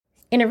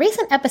In a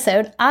recent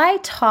episode, I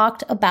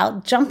talked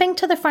about jumping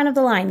to the front of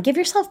the line. Give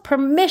yourself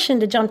permission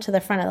to jump to the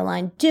front of the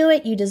line. Do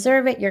it. You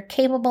deserve it. You're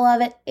capable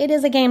of it. It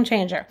is a game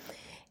changer.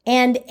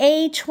 And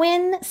a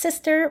twin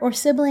sister or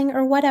sibling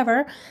or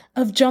whatever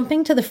of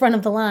jumping to the front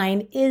of the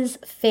line is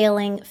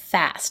failing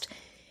fast.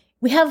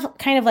 We have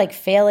kind of like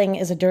failing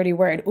is a dirty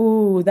word.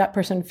 Ooh, that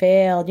person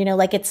failed.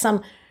 Like it's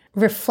some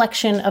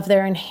reflection of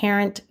their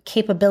inherent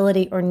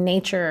capability or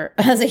nature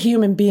as a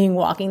human being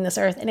walking this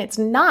earth. And it's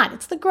not.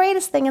 It's the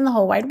greatest thing in the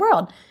whole wide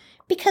world.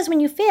 Because when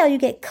you fail, you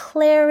get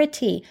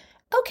clarity.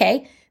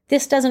 Okay,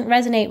 this doesn't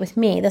resonate with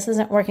me. This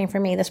isn't working for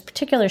me. This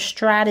particular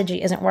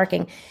strategy isn't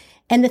working.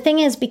 And the thing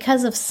is,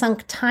 because of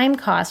sunk time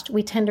cost,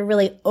 we tend to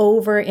really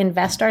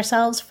over-invest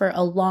ourselves for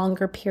a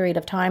longer period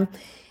of time.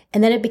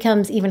 And then it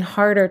becomes even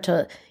harder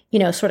to,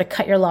 sort of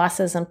cut your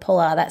losses and pull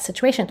out of that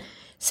situation.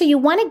 So you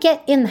want to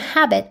get in the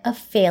habit of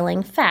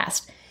failing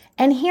fast.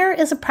 And here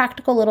is a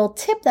practical little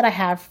tip that I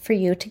have for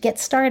you to get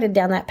started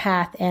down that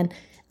path and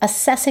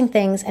assessing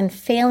things and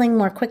failing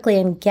more quickly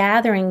and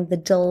gathering the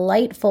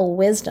delightful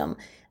wisdom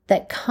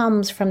that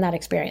comes from that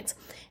experience.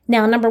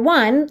 Now, number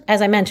one,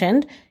 as I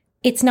mentioned,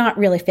 it's not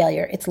really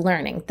failure, it's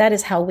learning. That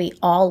is how we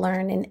all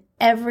learn in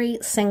every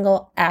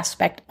single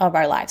aspect of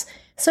our lives.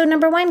 So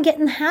number one, get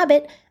in the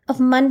habit of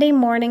Monday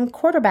morning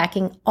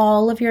quarterbacking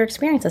all of your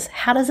experiences.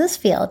 How does this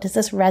feel? Does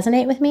this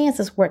resonate with me? Is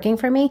this working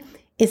for me?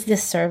 Is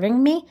this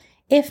serving me?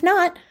 If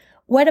not,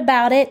 what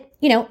about it,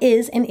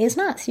 is and is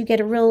not? So you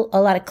get a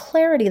lot of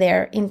clarity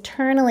there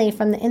internally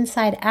from the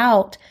inside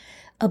out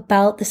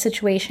about the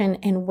situation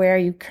and where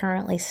you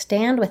currently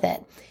stand with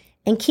it.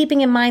 And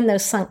keeping in mind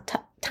those sunk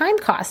time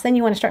costs, then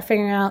you want to start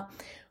figuring out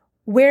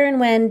where and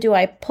when do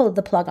I pull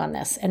the plug on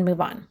this and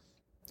move on.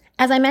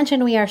 As I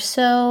mentioned, we are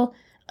so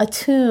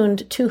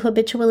attuned to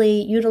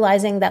habitually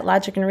utilizing that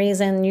logic and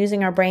reason,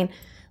 using our brain,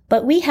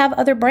 but we have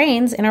other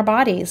brains in our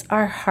bodies.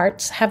 Our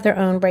hearts have their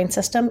own brain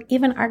system.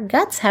 Even our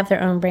guts have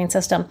their own brain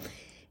system.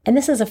 And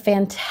this is a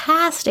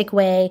fantastic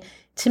way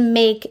to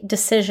make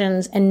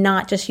decisions and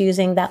not just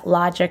using that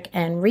logic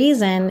and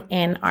reason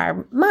in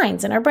our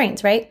minds and our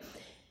brains, right?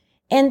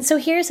 And so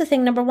here's the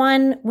thing. Number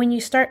one, when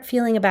you start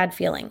feeling a bad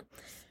feeling,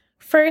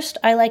 first,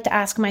 I like to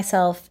ask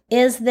myself,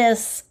 is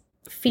this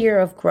fear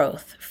of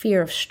growth,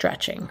 fear of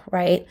stretching,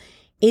 right?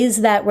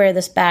 Is that where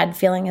this bad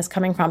feeling is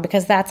coming from?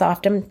 Because that's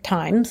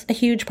oftentimes a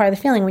huge part of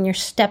the feeling. When you're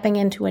stepping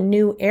into a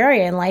new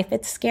area in life,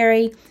 it's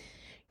scary.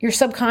 Your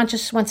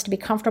subconscious wants to be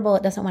comfortable.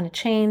 It doesn't want to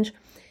change.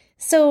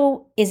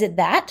 So is it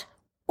that?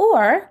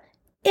 Or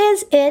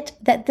is it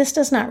that this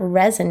does not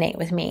resonate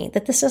with me,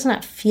 that this does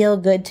not feel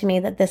good to me,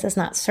 that this is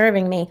not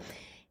serving me?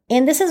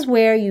 And this is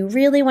where you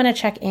really want to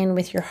check in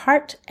with your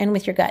heart and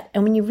with your gut.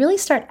 And when you really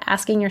start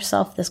asking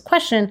yourself this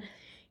question,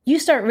 you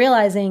start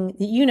realizing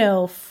that you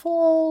know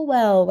full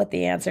well what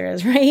the answer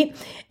is, right?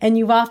 And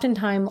you've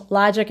oftentimes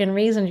logic and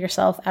reasoned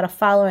yourself out of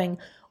following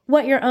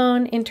what your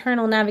own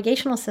internal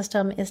navigational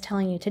system is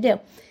telling you to do.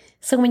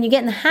 So when you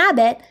get in the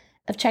habit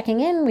of checking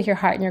in with your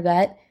heart and your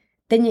gut,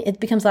 then it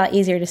becomes a lot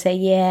easier to say,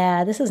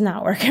 yeah, this is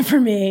not working for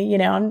me.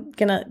 I'm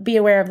going to be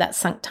aware of that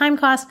sunk time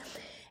cost,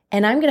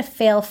 and I'm going to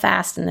fail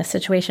fast in this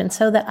situation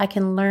so that I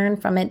can learn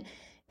from it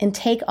and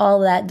take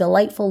all that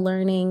delightful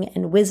learning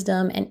and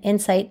wisdom and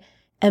insight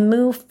and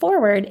move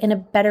forward in a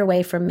better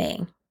way for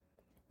me.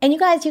 And you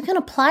guys, you can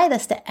apply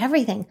this to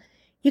everything.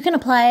 You can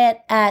apply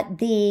it at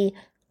the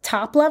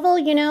top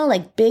level,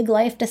 like big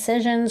life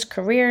decisions,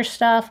 career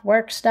stuff,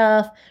 work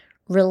stuff,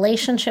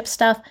 relationship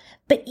stuff.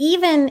 But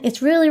even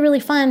it's really, really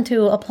fun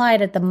to apply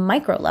it at the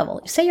micro level.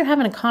 Say you're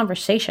having a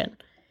conversation.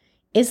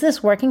 Is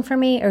this working for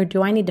me, or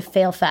do I need to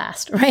fail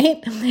fast,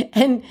 right?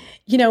 And,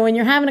 when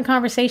you're having a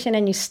conversation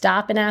and you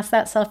stop and ask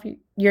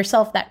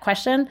yourself that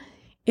question,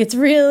 it's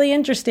really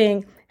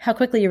interesting how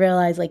quickly you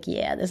realize,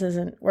 yeah, this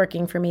isn't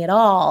working for me at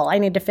all. I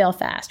need to fail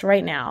fast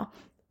right now.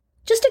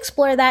 Just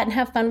explore that and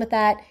have fun with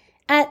that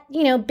at,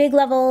 big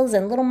levels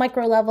and little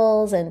micro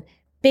levels and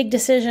big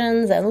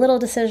decisions and little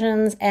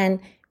decisions,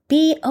 and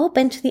be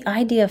open to the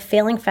idea of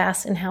failing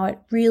fast and how it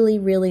really,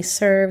 really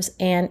serves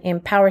and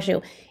empowers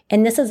you.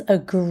 And this is a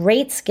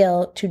great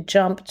skill to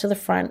jump to the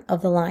front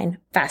of the line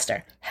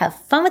faster. Have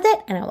fun with it,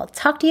 and I will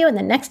talk to you in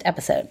the next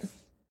episode.